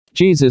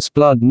Jesus'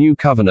 blood new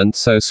covenant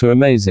so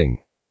amazing.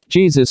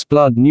 Jesus'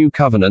 blood new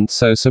covenant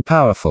so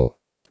powerful.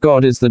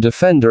 God is the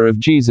defender of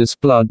Jesus'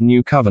 blood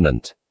new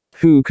covenant.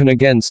 Who can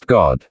against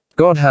God?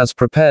 God has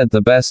prepared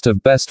the best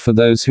of best for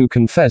those who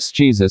confess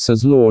Jesus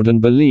as Lord and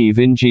believe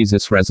in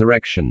Jesus'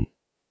 resurrection.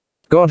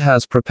 God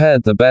has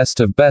prepared the best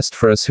of best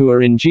for us who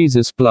are in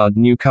Jesus' blood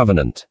new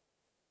covenant.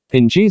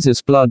 In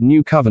Jesus' blood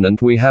new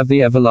covenant we have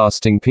the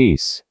everlasting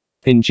peace.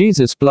 In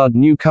Jesus' blood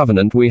new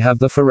covenant we have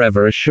the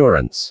forever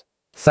assurance.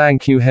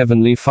 Thank you,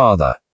 Heavenly Father.